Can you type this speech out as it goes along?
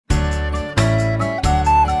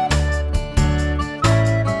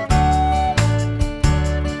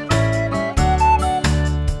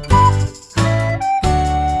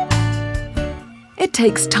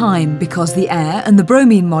takes time because the air and the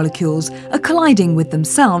bromine molecules are colliding with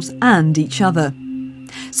themselves and each other.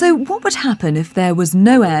 So what would happen if there was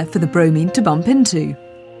no air for the bromine to bump into?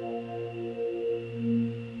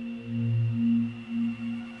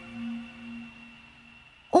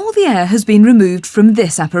 All the air has been removed from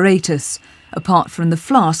this apparatus, apart from the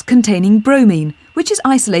flask containing bromine, which is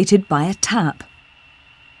isolated by a tap.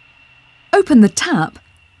 Open the tap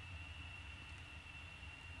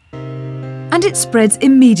and it spreads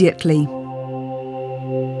immediately.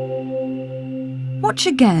 Watch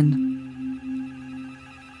again.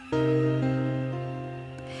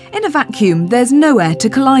 In a vacuum, there's no air to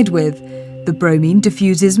collide with. The bromine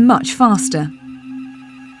diffuses much faster.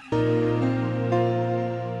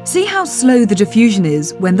 See how slow the diffusion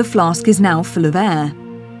is when the flask is now full of air.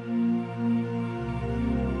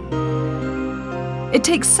 It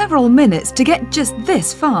takes several minutes to get just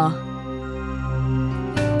this far.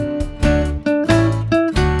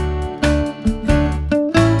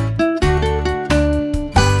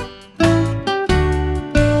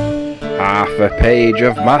 Half a page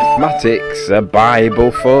of mathematics, a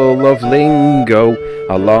Bible full of lingo.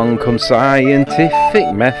 Along comes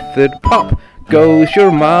scientific method, pop goes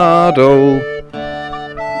your model.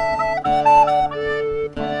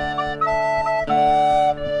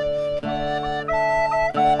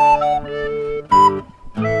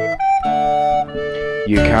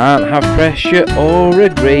 You can't have pressure or a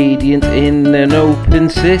gradient in an open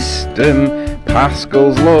system.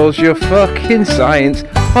 Pascal's law's your fucking science,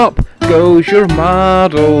 pop goes your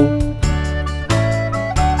model.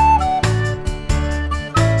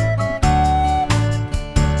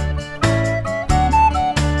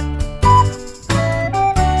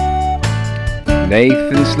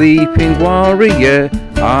 Nathan Sleeping Warrior,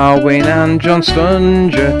 Arwin and John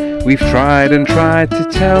Stunger. We've tried and tried to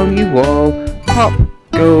tell you all, pop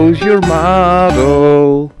goes your model.